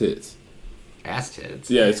tits. Ass tits.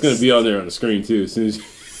 Yeah, it's going to be on there on the screen too. As soon as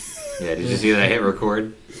Yeah, did you see that I hit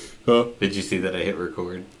record? huh? Did you see that I hit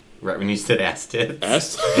record? Right when you said ass tits?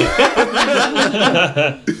 Ass.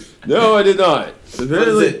 No, I did not. What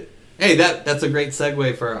is it? Hey, that's a great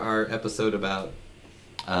segue for our episode about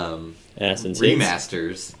Ass and tits.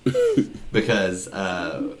 remasters because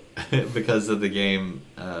because of the game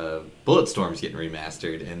Bulletstorm's getting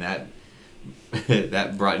remastered, and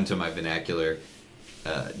that brought into my vernacular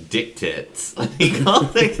dick tits. He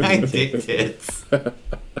called the guy dick tits.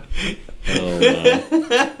 Oh,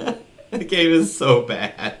 wow. The game is so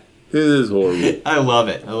bad. It is horrible. I love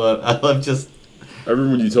it. I love just. I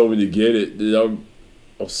remember when you told me to get it.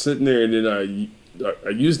 I was sitting there, and then I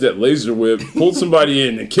used that laser whip, pulled somebody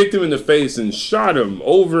in, and kicked him in the face, and shot him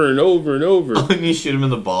over and over and over. When you shoot him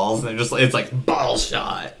in the balls, and they're just like, it's like ball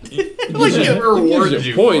shot. Like It it rewards gives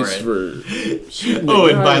you points for it. for shooting Oh,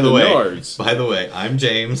 the and guy by in the way, nards. I'm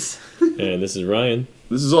James. And this is Ryan.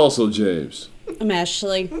 This is also James. I'm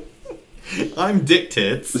Ashley. I'm Dick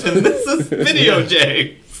Tits, and this is Video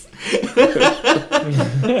James.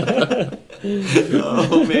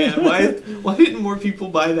 Oh man, why didn't more people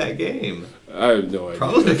buy that game? I have no idea.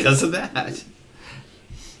 Probably because of that.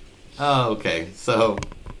 Oh, okay. So,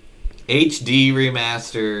 HD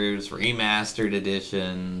remasters, remastered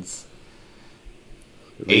editions,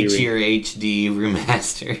 H-tier HD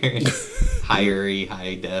remasters,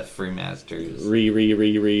 high def remasters.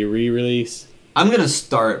 Re-release. I'm going to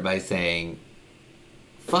start by saying,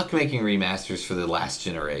 fuck making remasters for the last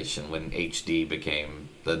generation when HD became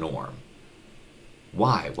the norm.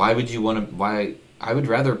 Why? Why would you want to... Why? I would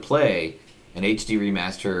rather play an HD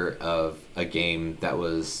remaster of a game that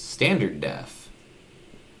was standard def.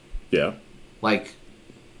 Yeah. Like,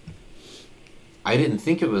 I didn't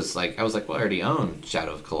think it was like... I was like, well, I already own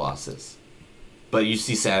Shadow of Colossus. But you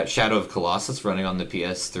see Shadow of Colossus running on the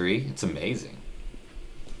PS3, it's amazing.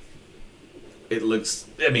 It looks...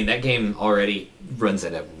 I mean, that game already runs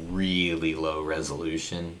at a really low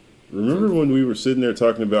resolution. Remember when we were sitting there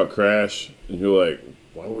talking about Crash, and you're like,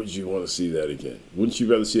 why would you want to see that again? Wouldn't you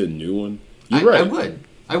rather see a new one? You're right.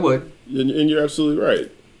 I would. And you're absolutely right.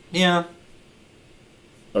 Yeah.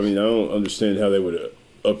 I mean, I don't understand how they would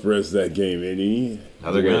up-res that game any.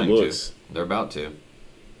 Now they're the way it going looks. to. They're about to.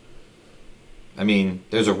 I mean,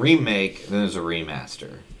 there's a remake, then there's a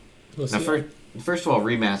remaster. Now, first of all,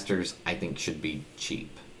 remasters, I think, should be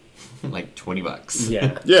cheap. Like $20.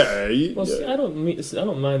 Yeah. Yeah. Well, see, I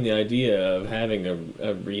don't mind the idea of having a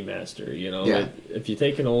remaster. You know, Yeah. if you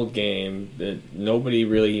take an old game that nobody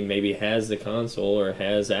really maybe has the console or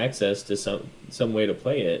has access to some way to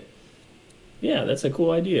play it, yeah, that's a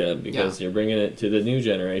cool idea because you're bringing it to the new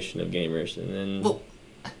generation of gamers, and then Well,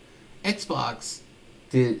 Xbox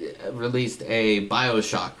released a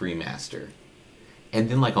BioShock remaster, and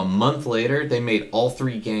then like a month later, they made all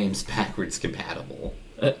 3 games backwards compatible.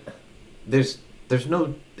 There's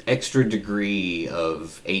no extra degree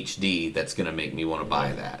of HD that's gonna make me want to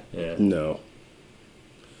buy that. yeah. No.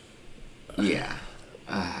 Yeah,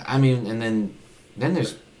 I mean, and then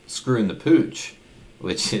there's Screwing the Pooch,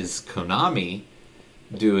 which is Konami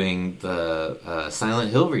doing the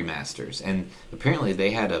Silent Hill remasters, and apparently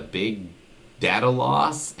they had a big data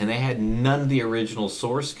loss, and they had none of the original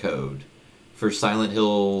source code for Silent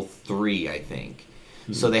Hill 3, I think.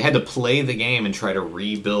 So they had to play the game and try to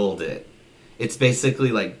rebuild it. It's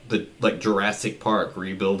basically like Jurassic Park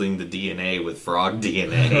rebuilding the DNA with frog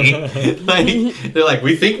DNA. Like, they're like,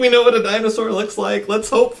 we think we know what a dinosaur looks like. Let's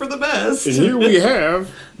hope for the best. And here we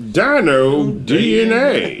have Dino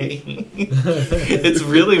DNA. It's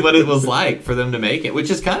really what it was like for them to make it,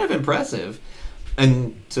 which is kind of impressive.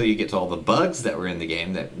 Until you get to all the bugs that were in the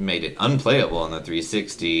game that made it unplayable on the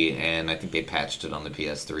 360, and I think they patched it on the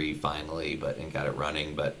PS3 finally, and got it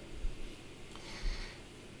running. But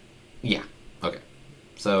yeah, okay.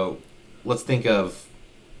 So let's think of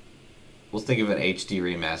an HD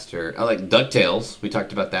remaster. I like DuckTales. We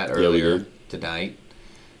talked about that earlier tonight.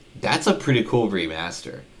 That's a pretty cool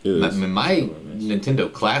remaster. It is. My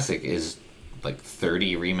Nintendo Classic is like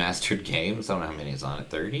 30 remastered games. I don't know how many is on it.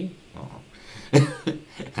 30? Oh.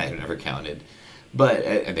 I've never counted. But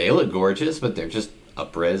they look gorgeous, but they're just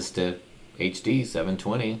up-res to HD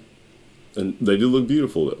 720. And they do look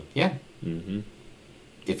beautiful, though. Yeah. Mm-hmm.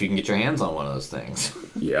 If you can get your hands on one of those things.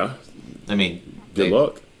 Yeah. I mean... Good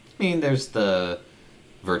luck. I mean, there's the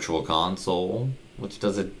Virtual Console, which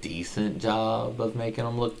does a decent job of making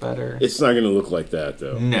them look better. It's not going to look like that,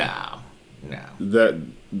 though. No. That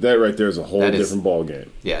right there is a whole different ball game.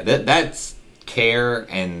 Yeah, that's... Care,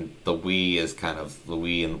 and the Wii is kind of the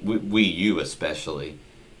Wii, and Wii U especially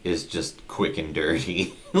is just quick and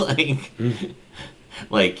dirty. Like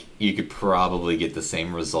like you could probably get the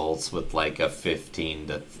same results with like a $15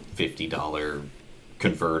 to $50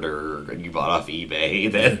 converter you bought off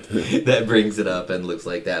eBay that brings it up and looks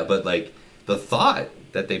like that. But like the thought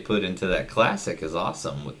that they put into that classic is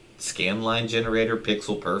awesome with scanline generator,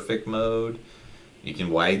 pixel perfect mode. You can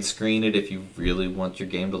widescreen it if you really want your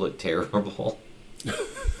game to look terrible.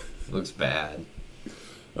 Looks bad.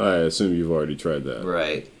 I assume you've already tried that.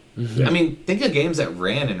 Right. I mean, think of games that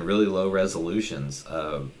ran in really low resolutions.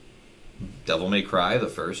 Devil May Cry, the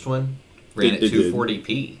first one, ran at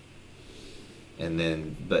 240p. And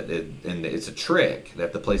then, and it's a trick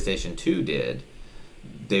that the PlayStation 2 did.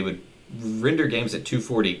 They would render games at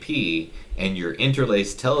 240p, and your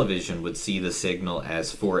interlaced television would see the signal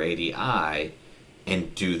as 480i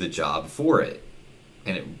and do the job for it.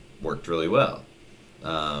 And it worked really well.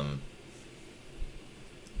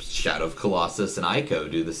 Shadow of Colossus and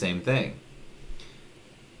Ico do the same thing.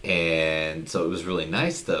 And so it was really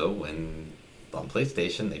nice, though, when on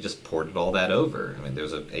PlayStation they just ported all that over. I mean,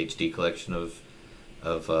 there's an HD collection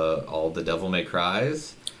of all the Devil May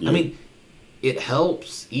Cries. Yeah. I mean, it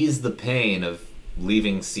helps ease the pain of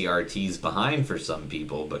leaving CRTs behind for some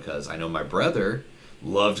people, because I know my brother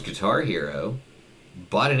loved Guitar Hero,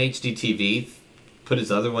 bought an HD TV, put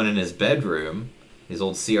his other one in his bedroom, his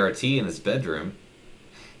old CRT in his bedroom,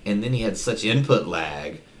 and then he had such input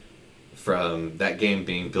lag from that game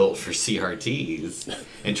being built for CRTs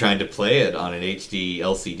and trying to play it on an HD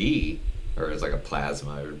LCD, or it was like a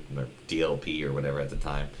plasma or DLP or whatever at the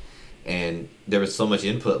time. And there was so much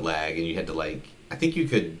input lag, and you had to I think you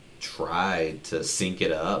could try to sync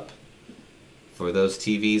it up for those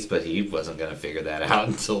TVs, but he wasn't going to figure that out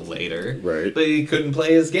until later. Right. But he couldn't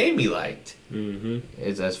play his game he liked. Mm-hmm.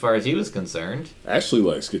 As far as he was concerned. Ashley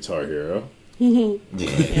likes Guitar Hero. Yeah,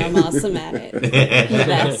 I'm awesome at it. The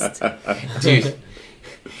best. Dude,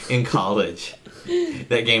 in college,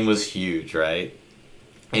 that game was huge, right?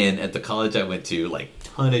 And at the college I went to,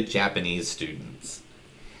 ton of Japanese students.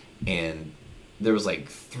 And there was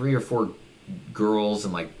 3 or 4 girls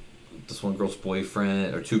and this one girl's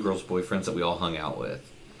boyfriend, or 2 girls' boyfriends that we all hung out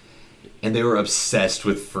with. And they were obsessed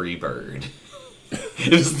with Freebird.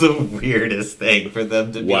 It was the weirdest thing for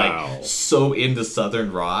them to be so into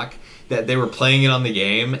Southern rock that they were playing it on the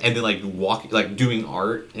game and then doing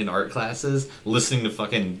art in art classes, listening to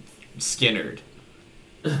fucking Skynyrd.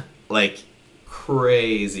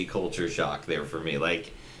 Crazy culture shock there for me.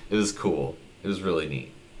 It was cool. It was really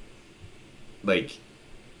neat.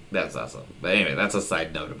 That's awesome. But anyway, that's a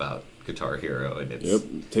side note about Guitar Hero and its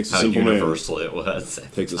Takes a how simple universal man. it was.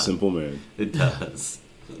 Takes a simple man. It does.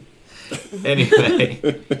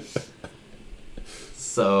 Anyway.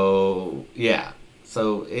 So, yeah.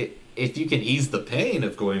 So, if you can ease the pain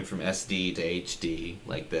of going from SD to HD,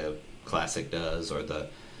 like the Classic does, or the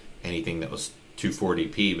anything that was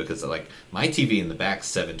 240p, because my TV in the back's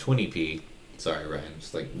 720p. Sorry, Ryan,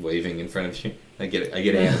 just waving in front of you. I get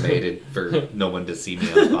animated for no one to see me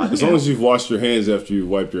on the podcast. As long as you've washed your hands after you've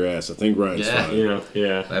wiped your ass, I think Ryan's fine.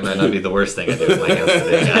 Yeah. That might not be the worst thing I did with my hands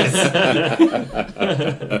today, guys.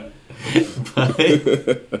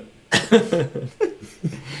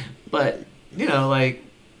 But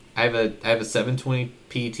I have a 720p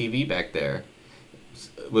TV back there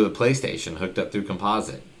with a PlayStation hooked up through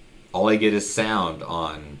composite. All I get is sound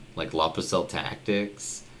on La Pucelle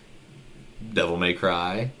Tactics, Devil May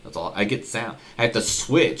Cry. That's all. I get sound. I have to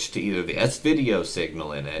switch to either the S-Video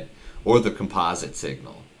signal in it or the composite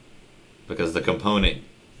signal, because the component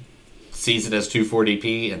sees it as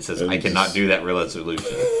 240p and says, I cannot do that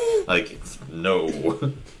resolution.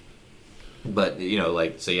 No. But,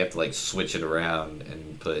 so you have to, switch it around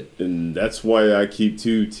and put... And that's why I keep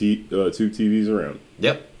two TVs around.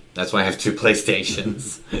 Yep. That's why I have 2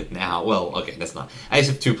 PlayStations now. Well, okay, that's not... I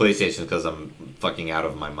just have 2 PlayStations because I'm fucking out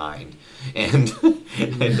of my mind. And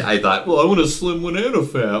I thought, well, I want a slim one and a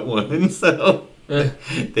fat one. So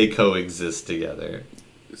they coexist together.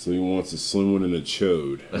 So he wants a slim one and a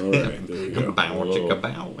chode. All right, there you go.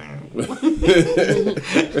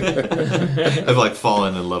 I've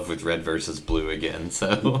fallen in love with Red versus Blue again,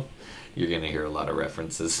 so you're going to hear a lot of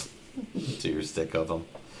references to your stick of them.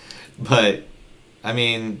 But, I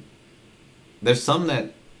mean, there's some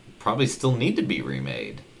that probably still need to be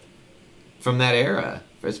remade from that era,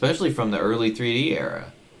 especially from the early 3D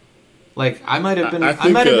era. I might have been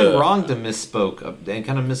wrong to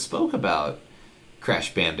misspoke about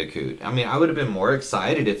Crash Bandicoot. I mean, I would have been more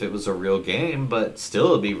excited if it was a real game, but still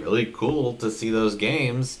it'd be really cool to see those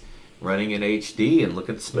games running in HD and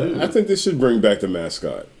looking smooth. I think they should bring back the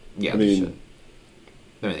mascot. Yeah, they should.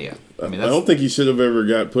 Yeah. I don't think he should have ever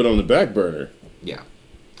got put on the back burner. Yeah.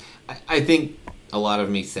 I think a lot of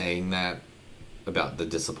me saying that about the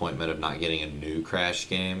disappointment of not getting a new Crash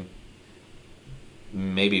game.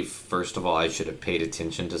 Maybe first of all, I should have paid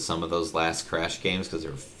attention to some of those last Crash games because they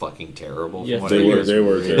were fucking terrible. Yeah, they were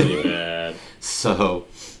really terrible. bad. So,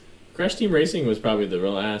 Crash Team Racing was probably the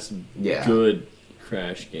last good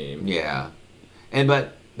Crash game. Yeah,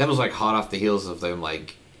 but that was like hot off the heels of them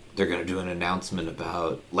like they're gonna do an announcement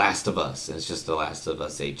about Last of Us, and it's just the Last of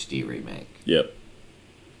Us HD remake. Yep.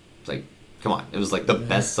 It's like, come on, it was like the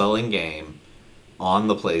best-selling game on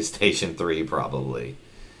the PlayStation 3 probably.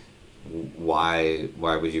 Why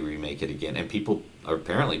would you remake it again? And people are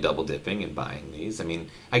apparently double dipping and buying these. I mean,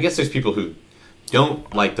 I guess there's people who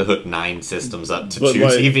don't like to hook 9 systems up to 2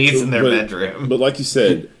 TVs in their bedroom. But like you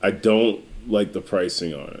said, I don't like the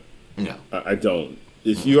pricing on it. No. I don't.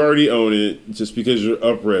 If you already own it, just because you're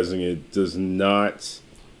up-resing it does not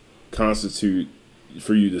constitute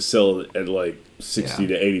for you to sell it at like $60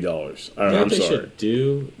 to $80. You know I'm what they sorry. should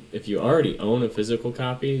do, if you already own a physical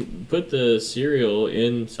copy, put the serial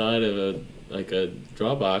inside of a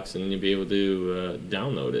Dropbox, and you'll be able to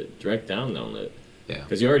download it, direct download it. Yeah.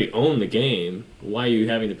 Because you already own the game. Why are you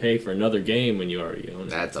having to pay for another game when you already own it?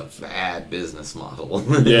 That's a bad business model.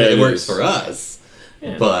 Yeah, it works is. for us.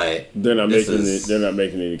 Yeah. But They're not this making is- it. They're not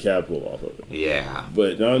making any capital off of it. Yeah.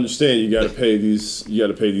 But I understand you got to pay these. You got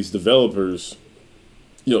to pay these developers,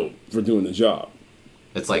 for doing the job.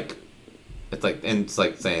 It's like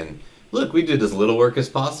saying, look, we did as little work as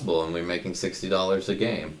possible and we're making $60 a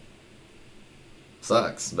game.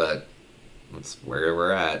 Sucks, but that's where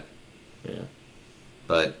we're at. Yeah.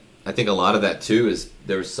 But I think a lot of that too is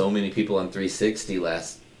there were so many people on 360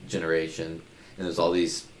 last generation, and there's all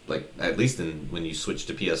these, like, at least when you switch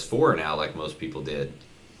to PS4 now, like most people did,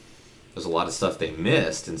 there's a lot of stuff they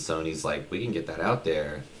missed, and Sony's like, we can get that out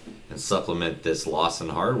there and supplement this loss in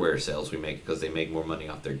hardware sales we make, because they make more money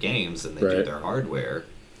off their games than they do Right. their hardware.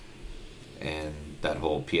 And that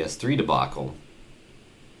whole PS3 debacle.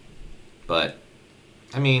 But,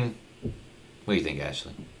 I mean, what do you think,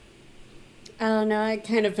 Ashley? I don't know. I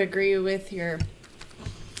kind of agree with your.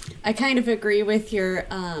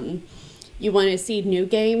 You want to see new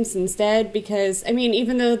games instead, because I mean,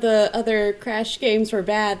 even though the other Crash games were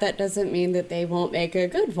bad, that doesn't mean that they won't make a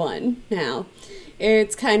good one now.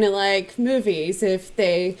 It's kind of like movies.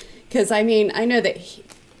 Because I mean, I know that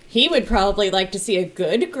he would probably like to see a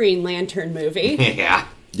good Green Lantern movie. Yeah.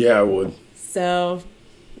 Yeah, I would. So,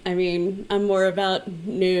 I mean, I'm more about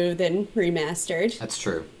new than remastered. That's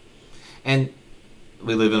true. And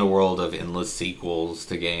we live in a world of endless sequels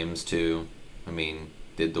to games, too. I mean,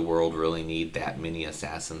 did the world really need that many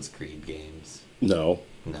Assassin's Creed games? No.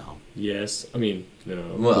 No. Yes. I mean,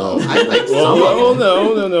 no. Well, I like some Well, of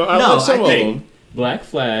them. no. I No, like some I of think- them. Black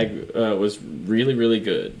Flag was really, really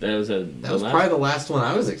good. That was Probably the last one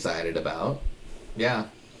I was excited about. Yeah.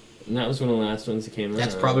 And that was one of the last ones that came out.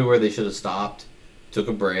 That's probably where they should have stopped, took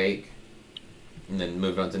a break, and then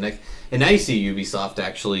moved on to the next. And now you see Ubisoft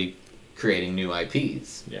actually creating new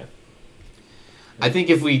IPs. Yeah. I think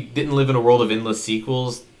if we didn't live in a world of endless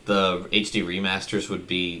sequels, the HD remasters would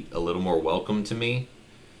be a little more welcome to me.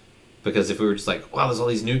 Because if we were just like, wow, there's all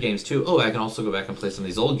these new games too. Oh, I can also go back and play some of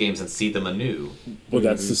these old games and see them anew. Well,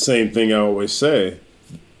 that's the same thing I always say.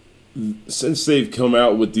 Since they've come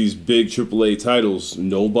out with these big AAA titles,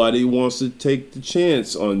 nobody wants to take the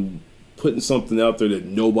chance on putting something out there that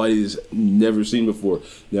nobody's never seen before.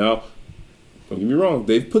 Now, don't get me wrong,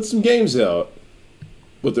 they've put some games out,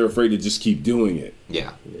 but they're afraid to just keep doing it.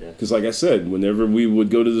 Yeah. Yeah. Because like I said, whenever we would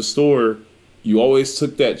go to the store, you always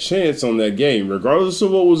took that chance on that game. Regardless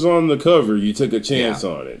of what was on the cover, you took a chance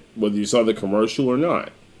on it, whether you saw the commercial or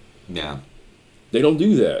not. Yeah. They don't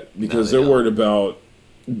do that because they they're don't. worried about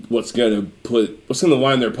what's going to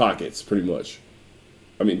line their pockets, pretty much.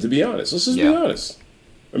 I mean, to be honest, let's just be honest.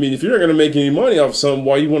 I mean, if you're not going to make any money off something,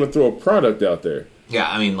 why you want to throw a product out there? Yeah,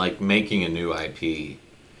 I mean, like making a new IP.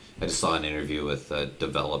 I just saw an interview with a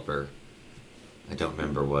developer. I don't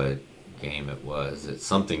remember what game it was. It's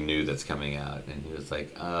something new that's coming out, and he was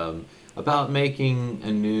like, about making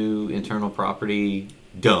a new internal property,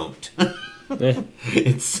 don't.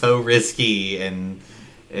 It's so risky, and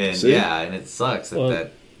See? yeah, and it sucks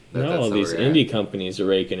that Now that's all how these we're at. indie companies are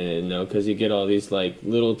raking it in, though, because you get all these like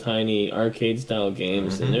little tiny arcade-style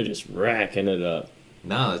games, and they're just racking it up.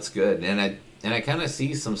 No, it's good, and I kind of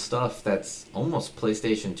see some stuff that's almost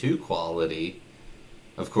PlayStation 2 quality,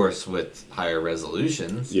 of course, with higher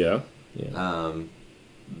resolutions. Yeah.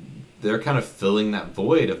 They're kind of filling that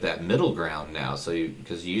void of that middle ground now. So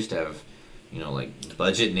because you used to have, like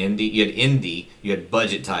budget and indie. You had indie, you had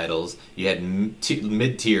budget titles, you had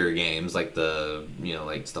mid-tier games like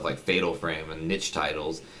like stuff like Fatal Frame and niche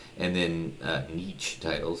titles, and then niche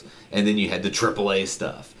titles, and then you had the AAA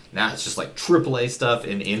stuff. Now it's just like AAA stuff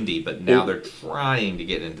and indie, but now they're trying to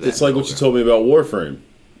get into that. It's like what you told me about Warframe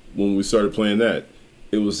when we started playing that.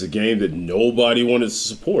 It was a game that nobody wanted to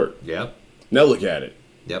support. Yep. Now look at it.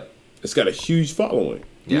 Yep. It's got a huge following.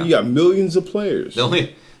 Yeah. You got millions of players. The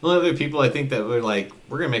only other people I think that were like,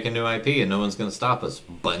 we're going to make a new IP and no one's going to stop us.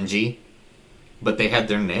 Bungie. But they had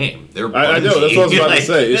their name. They're Bungie. I know. That's what I was about to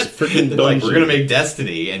say. It's freaking Bungie. Like, we're going to make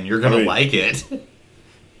Destiny and you're going to like it.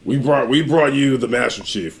 We brought you the Master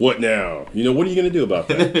Chief. What now? What are you going to do about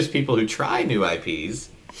that? And then there's people who try new IPs,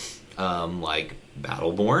 like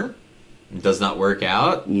Battleborn. It does not work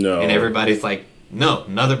out. No. And everybody's like, no,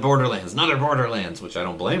 another Borderlands, which I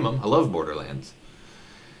don't blame them. I love Borderlands.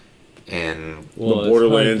 And the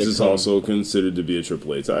Borderlands is also considered to be a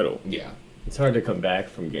AAA title. yeah. It's hard to come back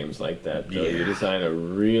from games like that, though. Yeah. You design a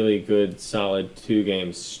really good, solid 2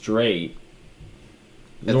 games straight.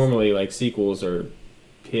 Normally, like, sequels are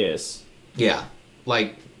piss. Yeah.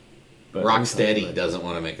 Like, But Rocksteady doesn't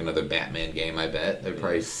want to make another Batman game, I bet. They're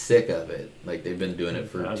probably sick of it. Like, they've been doing it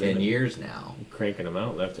for 10 years now. Cranking them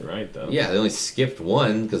out left and right, though. Yeah, they only skipped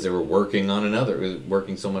one because they were working on another.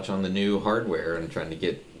 Working so much on the new hardware and trying to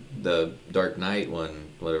get the Dark Knight one,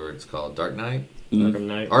 whatever it's called. Dark Knight? Arkham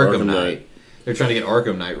Knight. Arkham Knight. They're trying to get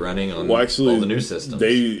Arkham Knight running on all the new systems.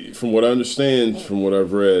 They, from what I understand, from what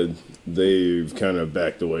I've read, they've kind of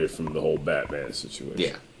backed away from the whole Batman situation.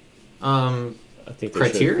 Yeah. I think they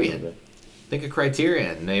Criterion. Think of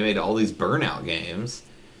Criterion. They made all these Burnout games.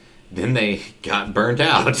 Then they got burnt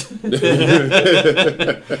out. They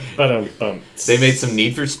made some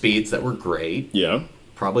Need for Speeds that were great. Yeah.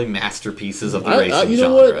 Probably masterpieces of the racing you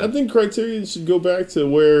know genre. what? I think Criterion should go back to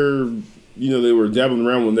where they were dabbling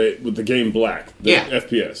around with the game Black, the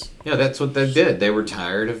FPS. Yeah, that's what they did. They were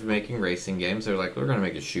tired of making racing games. They're like, we're going to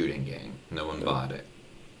make a shooting game. No one bought it,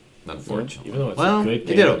 unfortunately. Even though it's a good game. It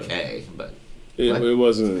did okay, but it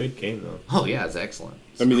wasn't. It's a good game, though. Oh yeah, it's excellent.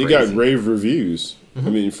 It's it got rave reviews.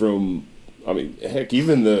 Mm-hmm. Heck,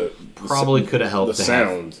 even the probably could have helped the to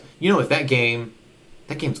sound. If that game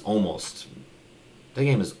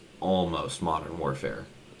is almost Modern Warfare.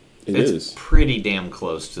 It's pretty damn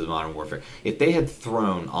close to the Modern Warfare. If they had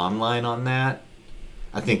thrown online on that,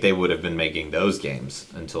 I think they would have been making those games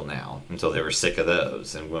until they were sick of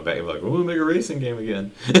those and went back and were like, we'll make a racing game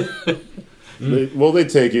again. They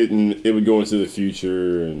take it and it would go into the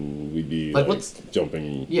future and we'd be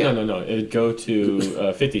jumping. Yeah. No. It'd go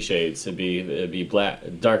to 50 Shades. It'd be black,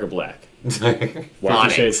 darker black. 50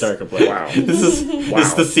 Shades darker black. Wow. This is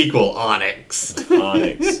the sequel, Onyx.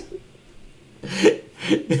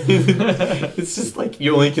 It's just like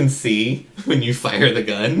you only can see when you fire the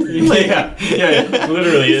gun. Yeah.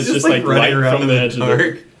 Literally, it's just like running right around from in the the edge dark. of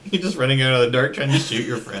the... You're just running out of the dark trying to shoot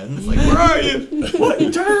your friends. Like, where are you? What,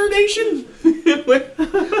 Nation?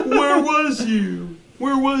 Where was you?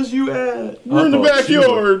 Where was you at? We're in the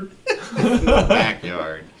backyard.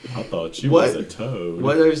 Backyard. I thought you was a toad.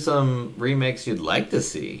 What are some remakes you'd like to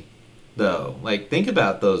see, though? Like, think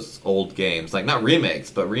about those old games. Like, not remakes,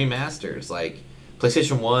 but remasters. Like,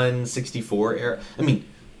 PlayStation 1, 64 era. I mean,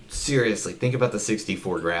 seriously, think about the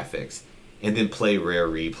 64 graphics. And then play Rare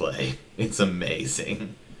Replay. It's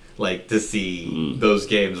amazing. Like, to see those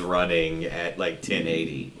games running at, like,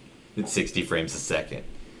 1080 at 60 frames a second.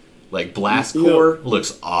 Like, Blast Core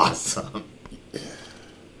looks awesome.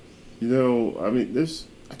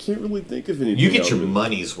 I can't really think of anything. You get your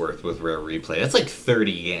money's worth with Rare Replay. That's like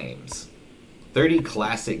 30 games. 30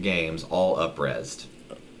 classic games, all up-resed.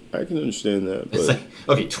 I can understand that. But... It's like,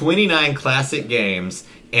 okay, 29 classic games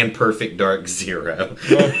and Perfect Dark Zero.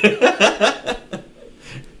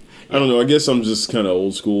 I don't know. I guess I'm just kind of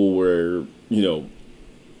old school where, I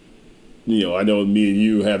know me and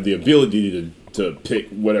you have the ability to pick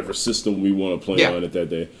whatever system we want to play on at that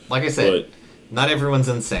day. Like I said, not everyone's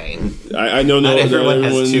insane. I know not everyone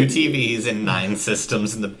has 2 TVs and 9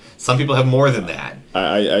 systems. Some people have more than that.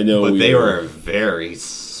 I know. But they are a very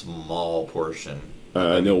small portion.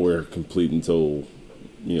 I know we're complete until,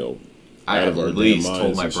 I at least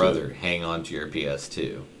told my brother, hang on to your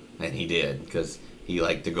PS2. And he did, because he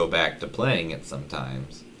liked to go back to playing it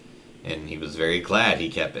sometimes. And he was very glad he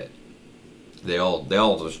kept it. They all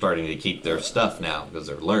are starting to keep their stuff now because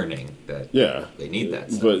they're learning that they need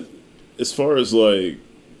that stuff. But as far as like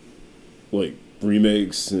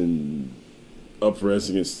remakes and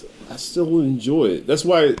up-resing and stuff, I still enjoy it. That's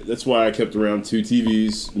why I kept around 2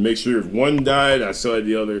 TVs. Make sure if one died, I still had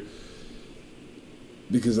the other.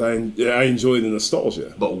 Because I enjoy the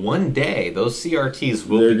nostalgia. But one day, those CRTs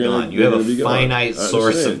will be gone. You have a finite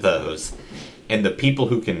source of those. And the people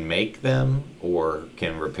who can make them or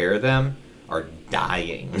can repair them are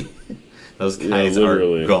dying. Those guys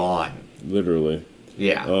are gone. Literally.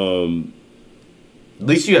 Yeah. At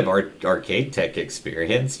least you have arcade tech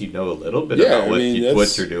experience. You know a little bit about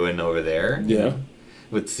what you're doing over there. Yeah.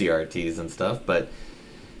 With CRTs and stuff, but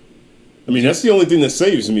I mean, that's the only thing that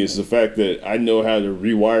saves me is the fact that I know how to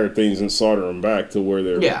rewire things and solder them back to where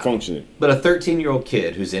they're functioning. But a 13-year-old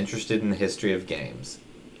kid who's interested in the history of games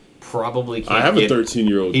probably can't. I have a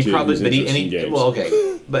 13-year-old kid who's interested in games. Well,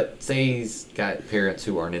 okay, but say he's got parents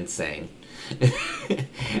who aren't insane.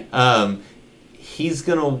 He's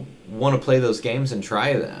gonna want to play those games and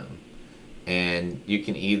try them. And you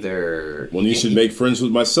can either... Well, you should make friends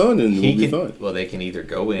with my son and we'll be fine. Well, they can either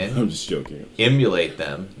go in... I'm just joking. Emulate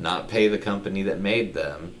them, not pay the company that made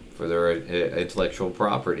them for their intellectual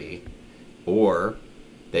property. Or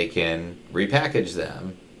they can repackage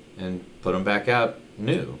them and put them back out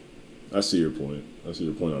new. I see your point. I see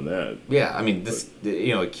your point on that. Yeah, I mean,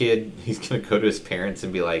 a kid, he's going to go to his parents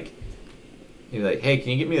and be like, hey, can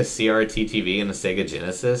you get me a CRT TV and a Sega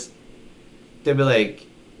Genesis? They'll be like...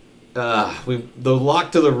 the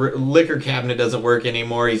lock to the liquor cabinet doesn't work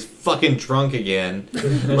anymore. He's fucking drunk again.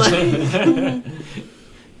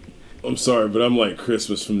 I'm sorry, but I'm like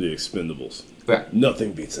Christmas from The Expendables. Right.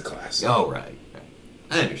 Nothing beats a classic. Oh, right.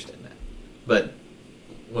 I understand that. But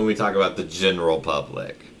when we talk about the general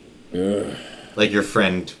public, like your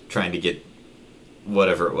friend trying to get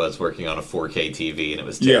whatever it was working on a 4K TV and it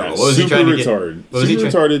was terrible. Yeah, what was super he trying retarded. To get? Super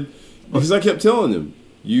retarded. Because I kept telling him,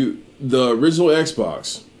 the original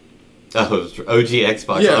Xbox. Oh, OG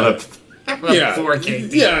Xbox on a 4K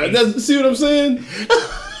TV. Yeah, see what I'm saying?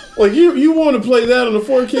 Like, you want to play that on a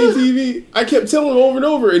 4K TV? I kept telling him over and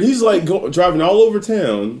over, and he's like driving all over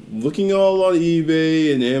town, looking all on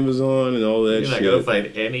eBay and Amazon and all that shit. You're not going to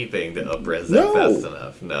find anything to up-res that fast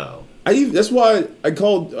enough. No. That's why I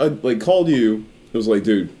called you. It was like,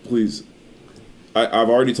 dude, please. I've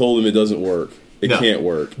already told him it doesn't work. It can't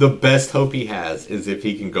work. The best hope he has is if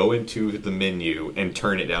he can go into the menu and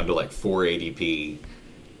turn it down to like 480p,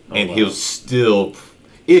 he'll still,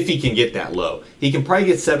 if he can get that low, he can probably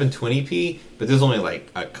get 720p. But there's only like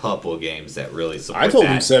a couple games that really support that. I told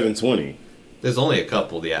him 720. There's only a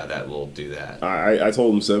couple, that will do that. I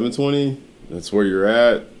told him 720. That's where you're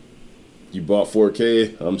at. You bought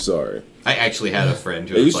 4K. I'm sorry. I actually had a friend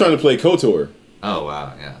who he was trying to play KOTOR. Oh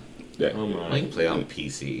wow, yeah. Yeah. Oh my. Well, he can play on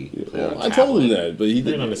PC. Yeah. I told him that, but he did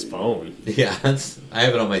it didn't. On his phone. Yeah, I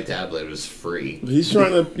have it on my tablet. It was free. But he's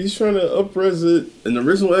trying to up-res it an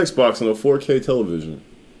original Xbox on a 4K television.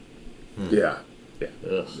 Yeah.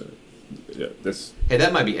 Ugh. Yeah. That's. Hey,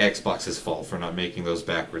 that might be Xbox's fault for not making those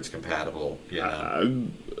backwards compatible. I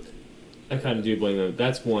kind of do blame them.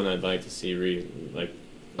 That's one I'd like to see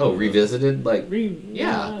revisited?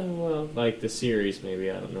 Well, like the series, maybe.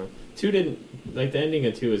 I don't know. 2 didn't... Like, the ending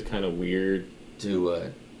of 2 is kind of weird. To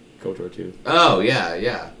what? KOTOR 2. Oh,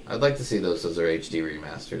 yeah. I'd like to see those as their HD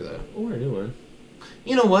remaster, though. Or a new one.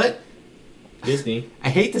 You know what? Disney. I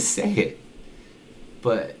hate to say it,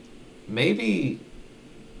 but maybe...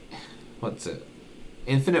 What's it?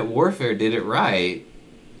 Infinite Warfare did it right.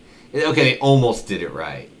 Okay, they almost did it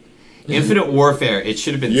right. Infinite Warfare, it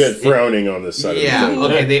should have been... You had frowning on this side of the table.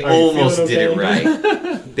 Okay, they almost did it right.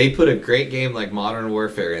 They put a great game like Modern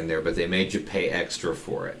Warfare in there, but they made you pay extra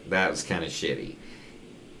for it. That was kind of shitty.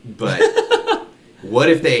 But what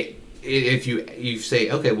if if you say,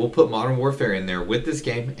 okay, we'll put Modern Warfare in there with this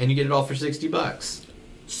game, and you get it all for $60.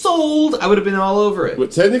 Sold! I would have been all over it.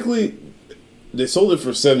 But technically, they sold it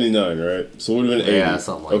for $79, right? So it would have been $80. Yeah,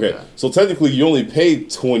 something like that. So technically, you only paid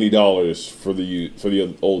 $20 for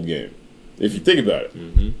the old game, if you think about it.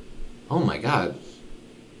 Mm-hmm. Oh my god.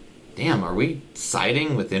 Damn, are we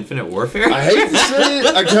siding with Infinite Warfare? I hate to say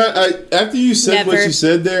it. After you said what you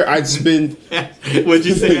said there, I'd spend... What'd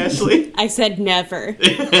you say, Ashley? I said never.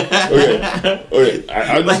 Okay.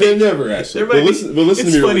 I understand never, Ashley. But listen to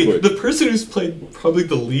me funny. real quick. The person who's played probably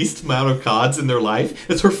the least amount of CODs in their life,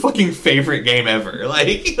 it's her fucking favorite game ever.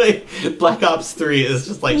 Like Black Ops 3 is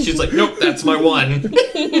just like, she's like, nope, that's my one.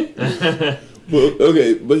 Well,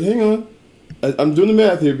 okay, but hang on. I'm doing the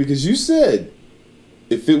math here because you said...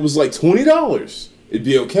 If it was like $20, it'd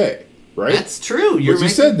be okay, right? That's true. You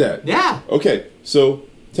said that. Yeah. Okay, so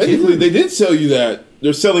technically they did sell you that.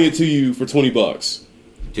 They're selling it to you for $20.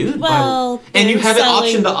 Dude, well, and you have an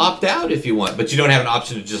option to opt out if you want, but you don't have an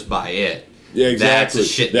option to just buy it. Yeah, exactly.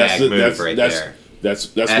 That's a shitbag move right there.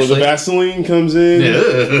 That's where the Vaseline comes in.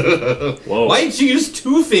 Whoa. Why didn't you use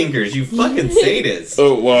 2 fingers, you fucking sadist?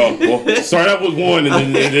 Oh, well, start out with 1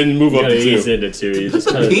 and then move up to 2. Ease into 2. You just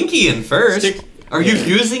put the pinky in first. Are you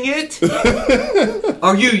using it?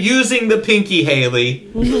 Are you using the pinky,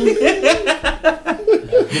 Haley?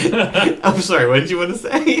 I'm sorry. What did you want to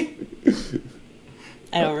say?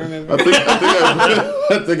 I don't remember.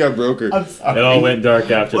 I think I broke her. I'm sorry. It all went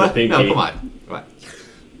dark after the pinky. No, come on.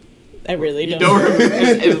 I really don't. Don't remember.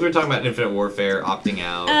 If we're talking about Infinite Warfare opting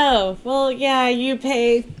out. Oh, well, yeah, you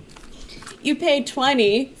pay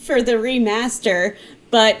 $20 for the remaster,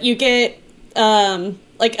 but you get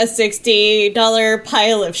like a $60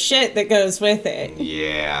 pile of shit that goes with it.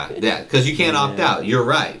 Yeah, because you can't opt out. You're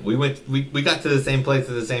right. We got to the same place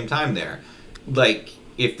at the same time there. Like,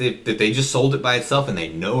 if they just sold it by itself, and they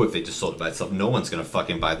know if they just sold it by itself, no one's gonna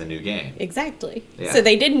fucking buy the new game. Exactly. Yeah. So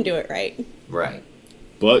they didn't do it right. Right.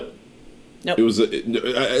 But Nope. it was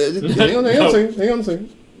hang on a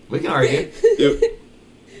second. We can argue.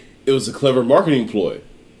 It was a clever marketing ploy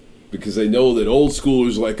because they know that old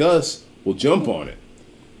schoolers like us will jump on it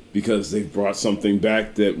because they brought something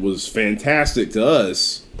back that was fantastic to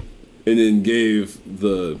us and then gave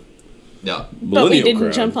the No. But we millennial didn't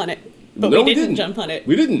crowd. jump on it. But No, we didn't jump on it.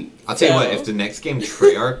 We didn't. I'll tell you what, So- if the next game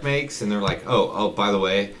Treyarch makes and they're like, oh, by the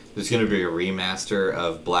way, there's going to be a remaster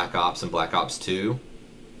of Black Ops and Black Ops 2.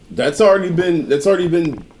 That's already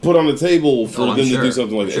been put on the table for Oh, I'm them sure. to do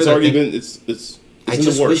something like I'm that. sure It's they're already think- been it's I in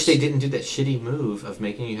just the works. wish they didn't do that shitty move of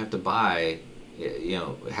making you have to buy,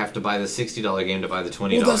 have to buy the $60 game to buy the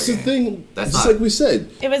 $20 Well, that's game. the thing. That's just not- like we said.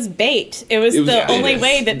 It was bait. It was It was- the yeah, it only is.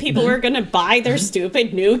 way that people were going to buy their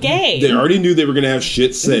stupid new game. They already knew they were going to have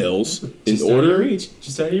shit sales Just out of your reach.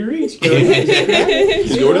 Just out of your reach.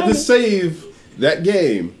 in order to save that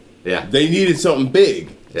game. Yeah. They needed something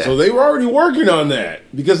big. Yeah. So they were already working on that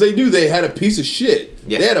because they knew they had a piece of shit.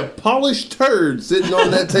 Yeah. They had a polished turd sitting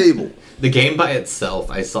on that table. The game by itself,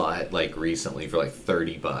 I saw it like recently for like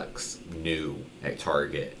 $30 new at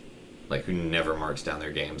Target. Like, who never marks down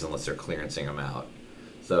their games unless they're clearancing them out.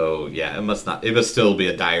 So yeah, it must still be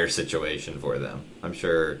a dire situation for them. I'm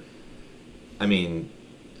sure. I mean,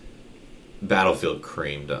 Battlefield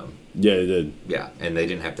creamed them. Yeah, they did. Yeah, and they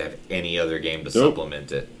didn't have to have any other game to Nope.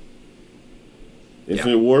 supplement it.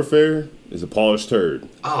 Infinite Warfare is a polished turd.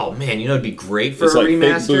 Oh man, it'd be great for It's a like fake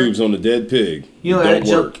remaster. boobs on a dead pig. I'd Don't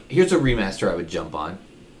jump. work. Here's a remaster I would jump on.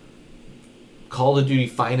 Call of Duty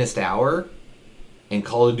Finest Hour and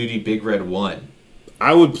Call of Duty Big Red 1.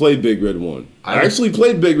 I would play Big Red 1. I I would- actually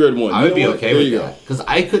played Big Red 1. I You would be know what? okay There with you that. Because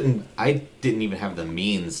I didn't even have the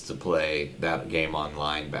means to play that game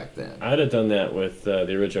online back then. I'd have done that with the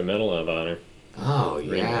original Medal of Honor Oh,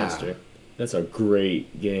 yeah. remaster. That's a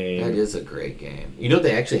great game. That is a great game.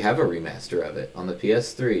 They actually have a remaster of it on the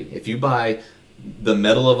PS3. If you buy the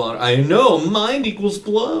Medal of Honor... I know, mind equals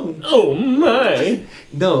blown. Oh my!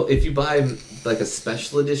 No, if you buy like a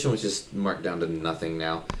special edition, which is marked down to nothing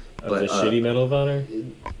now, Of but the shitty Medal of Honor,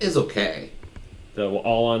 is okay. the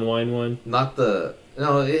all-on-wine one, Not the...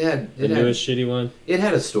 No, it had... the newest shitty one. It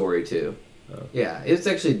had a story, too. Oh. Yeah, it's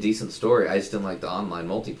actually a decent story. I just didn't like the online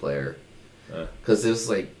multiplayer. Because it was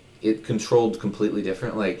like... It controlled completely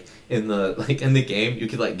different. Like in the game, you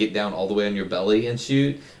could like get down all the way on your belly and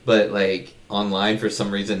shoot, but like online, for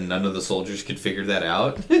some reason, none of the soldiers could figure that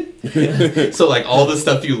out. So like all the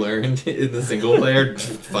stuff you learned in the single player,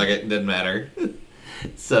 fuck it, didn't matter.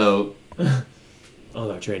 So,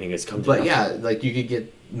 All our training has come to but nothing. yeah, like you could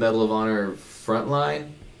get Medal of Honor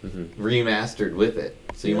Frontline remastered with it.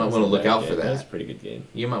 So you might want to look out for That's a that. pretty good game.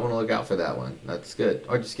 You might want to look out for that one. That's good.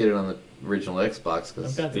 Or just get it on the original Xbox I've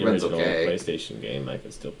because got it the runs original okay. PlayStation game. I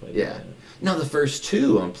can still play Yeah. that. Now the first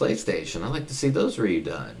two on PlayStation, I'd like to see those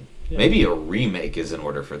redone. Yeah. Maybe a remake is in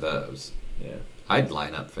order for those. Yeah. I'd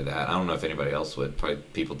line up for that. I don't know if anybody else would. Probably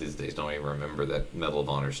people these days don't even remember that Medal of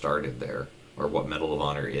Honor started there or what Medal of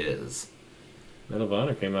Honor is. Medal of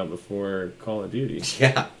Honor came out before Call of Duty.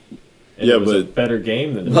 Yeah. And Yeah, it was a but- better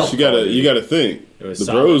game than Well, You gotta think. It was The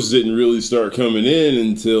solid. bros didn't really start coming in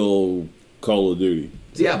until Call of Duty.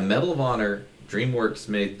 So yeah, Medal of Honor, DreamWorks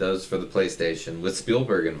made those for the PlayStation with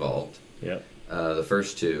Spielberg involved. Yep. The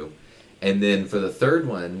first two. And then for the third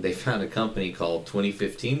one, they found a company called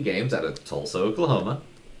 2015 Games out of Tulsa, Oklahoma,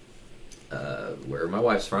 where my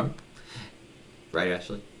wife's from. Right,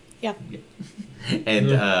 Ashley? Yeah.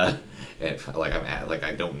 And I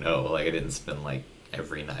don't know. Like I didn't spend like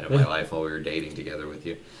every night of my life while we were dating together with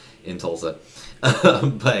you in Tulsa.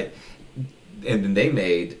 But and then they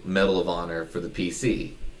made Medal of Honor for the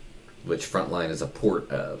PC, which Frontline is a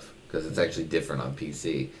port of because it's actually different on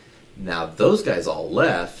PC. Now those guys all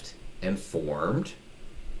left and formed.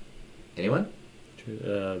 Anyone?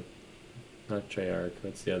 Not Treyarch.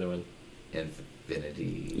 What's the other one?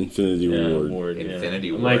 Infinity. Infinity Ward. Infinity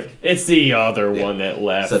I'm Ward. like, it's the other Yeah. one that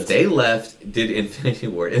left. So they left, did Infinity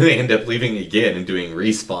Ward, and they end up leaving again and doing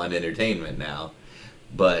Respawn Entertainment now.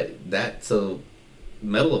 But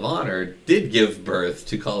Medal of Honor did give birth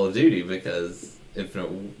to Call of Duty because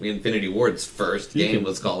Infinity Ward's first You game can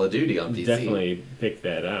was Call of Duty on PC. Definitely pick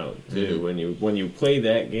that out too. Mhm. When you play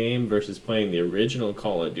that game versus playing the original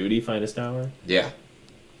Call of Duty Finest Hour. Yeah.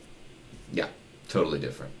 Yeah. Totally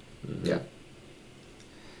different. Mhm. Yeah.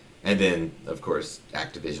 And then, of course,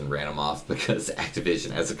 Activision ran them off because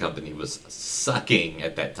Activision as a company was sucking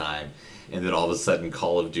at that time. And then all of a sudden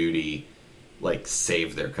Call of Duty, like,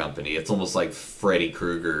 saved their company. It's almost like Freddy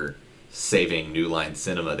Krueger saving New Line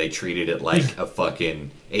Cinema. They treated it like a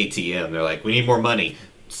fucking ATM. They're like, we need more money.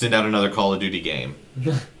 Send out another Call of Duty game.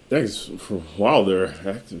 Thanks. For a while there,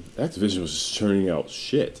 Activision was just churning out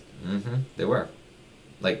shit. Mm-hmm. They were.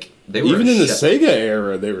 Like, they were... Even in the shut- Sega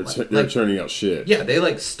era, they were Like- churning out shit. Yeah, they,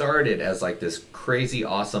 like, started as, like, this crazy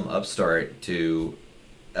awesome upstart to...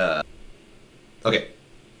 Okay.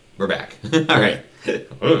 We're back. All right.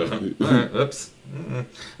 Oops.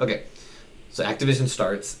 Okay. So Activision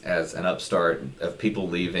starts as an upstart of people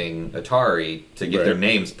leaving Atari to get their Right.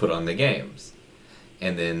 names put on the games.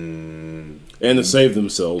 And then And to save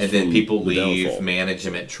themselves. and then from people the leave, downfall.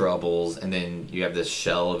 management troubles, and then you have this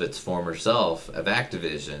shell of its former self of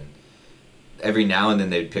Activision. Every now and then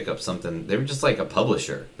they'd pick up something. They were just like a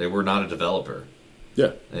publisher. They were not a developer.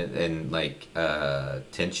 Yeah. And like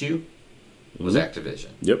Tenchu was Mhm. Activision.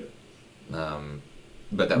 Yep.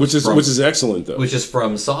 But that Which was is excellent though. which is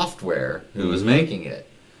from Software, who was Mhm. making it.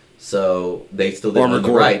 So they still didn't Armored own the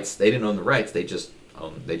Core. rights. They didn't own the rights. They just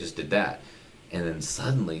did that, and then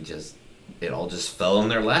suddenly it all just fell in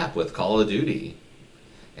their lap with Call of Duty,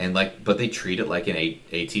 and but they treat it like an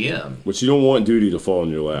ATM. Which you don't want duty to fall in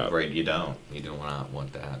your lap. Right? You don't not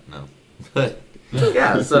want that. No. But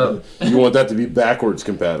yeah. So You want that to be backwards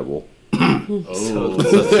compatible.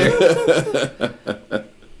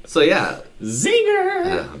 so yeah.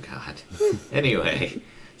 Zinger! Oh God. Anyway,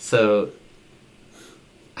 so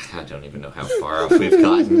I don't even know how far off we've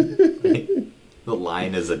gotten. The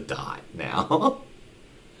line is a dot now.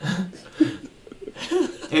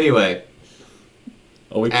 Anyway,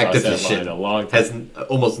 Oh, we crossed that line Activision a long time. has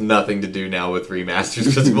almost nothing to do now with remasters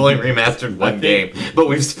because we've only remastered one game, but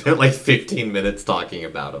we've spent like 15 minutes talking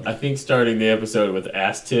about them. I think starting the episode with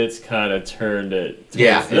ass tits kind of turned it.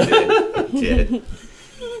 Yeah, it did. It did.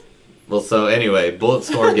 Well, so anyway,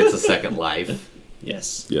 Bulletstorm gets a second life.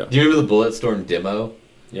 Yes. Yeah. Do you remember the Bulletstorm demo?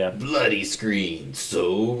 Yeah. Bloody screen,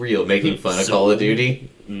 so real, making fun of So- Call of Duty,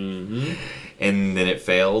 Mm-hmm. and then it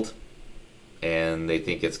failed, and they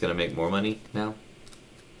think it's going to make more money now.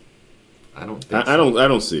 I don't think I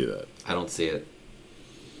don't see that. I don't see it.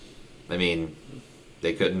 I mean,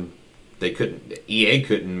 they couldn't. EA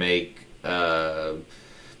couldn't make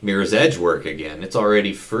Mirror's Edge work again. It's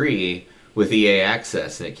already free with EA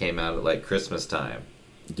Access, and it came out at like Christmas time.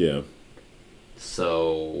 Yeah.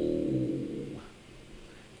 So,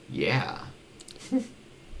 yeah.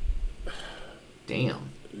 Damn.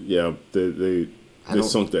 Yeah. They don't-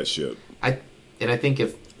 sunk that ship.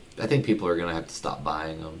 I think people are gonna have to stop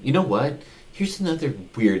buying them. You know what? Here's another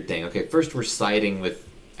weird thing. Okay, first we're siding with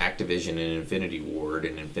Activision and Infinity Ward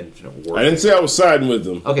and Infinite Ward. I didn't say I was siding with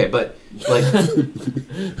them. Okay, but like,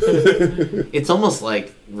 it's almost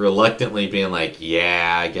like reluctantly being like,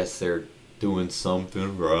 yeah, I guess they're doing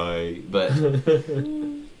something right. But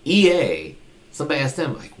EA, somebody asked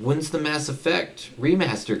them like, when's the Mass Effect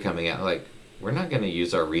remaster coming out? Like, we're not going to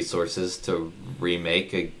use our resources to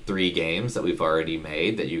remake 3 games that we've already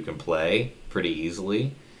made that you can play pretty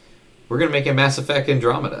easily. We're going to make a Mass Effect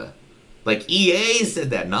Andromeda. Like, EA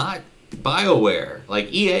said that, not BioWare.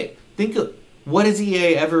 Like, EA, think of, what has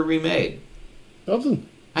EA ever remade? Nothing.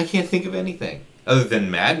 I can't think of anything. Other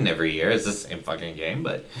than Madden every year. It's the same fucking game,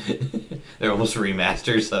 but they're almost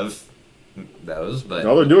remasters of those. But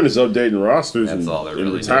All they're doing is updating rosters That's and, all they're and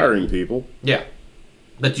really retiring people. yeah.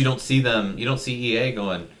 But you don't see them, you don't see EA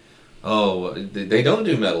going, oh, they don't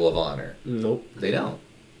do Medal of Honor. Nope. They don't.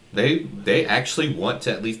 They actually want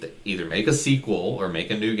to at least either make a sequel or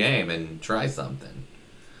make a new game and try something.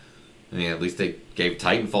 I mean, at least they gave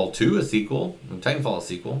Titanfall 2 a sequel. Titanfall a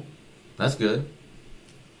sequel. That's good.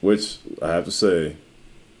 Which, I have to say,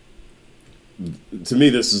 to me,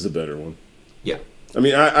 this is the better one. Yeah. I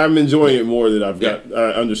mean, I'm enjoying it more that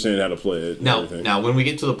I understand how to play it. and Now, everything. when we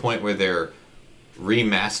get to the point where they're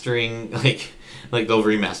remastering, like they'll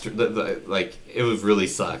remaster, like it would really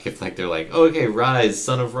suck if like they're like, oh, okay, Rise,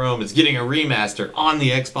 Son of Rome is getting a remaster on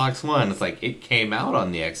the Xbox One. It's like it came out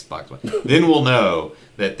on the Xbox One. Then we'll know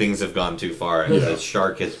that things have gone too far and the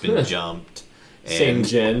shark has been jumped. Same And,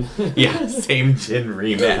 gen. yeah, same gen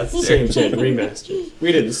remaster. Same gen remaster.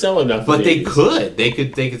 We didn't sell enough. But of they these.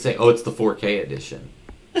 could say, oh, it's the 4K edition.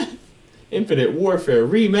 Infinite Warfare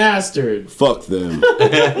Remastered. Fuck them.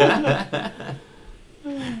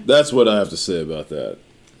 That's what I have to say about that.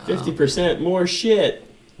 50% more shit.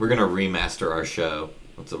 We're gonna remaster our show.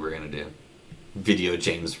 That's what we're gonna do. Video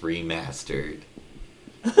James Remastered.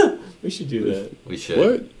 We should do that. We should.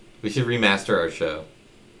 What? We should remaster our show.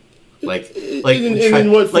 Like,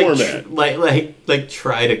 in what format? Like,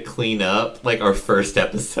 try to clean up like our first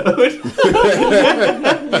episode.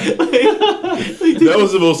 That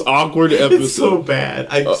was the most awkward episode. It's so bad.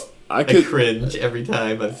 I I could cringe every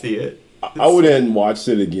time I see it. I would have watched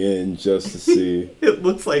it again just to see. It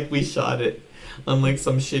looks like we shot it on like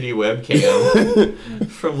some shitty webcam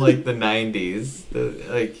from like the 90s.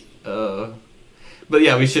 But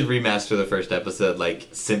yeah, we should remaster the first episode, like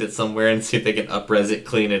send it somewhere and see if they can up-res it,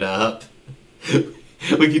 clean it up.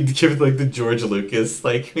 We could give it like the George Lucas,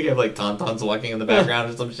 like we have like Tauntauns walking in the background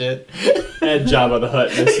or some shit. Add Jabba the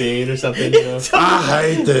Hutt in the scene or something, you know?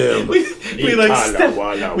 I hate them. we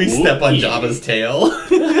step on Jabba's tail.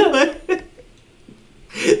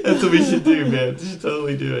 That's what we should do, man. We should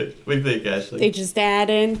totally do it. What do you think, Ashley? They just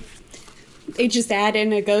add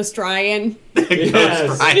in a Ghost Ryan.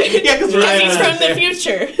 Yes. Ryan. Yeah, because Ryan He's from the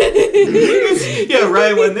future. Yeah,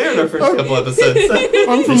 Ryan went there in our first couple episodes. So.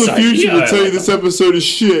 I'm from the future to tell you this episode is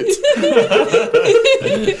shit.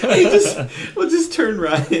 We'll just turn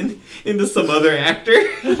Ryan into some other actor.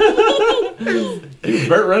 Dude,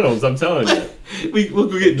 Burt Reynolds, I'm telling you. We'll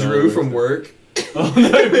go get Drew from work. Oh,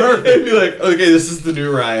 that'd be perfect. And be like, okay, this is the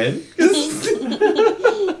new Ryan.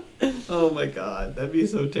 Oh my god, that'd be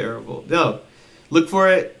so terrible. No, look for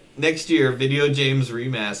it next year. Video James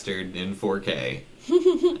Remastered in 4K.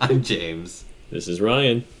 I'm James. This is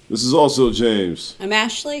Ryan. This is also James. I'm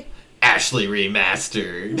Ashley. Ashley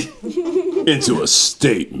Remastered. Into a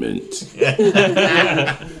statement.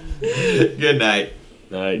 Good night.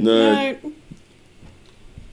 Night. Night.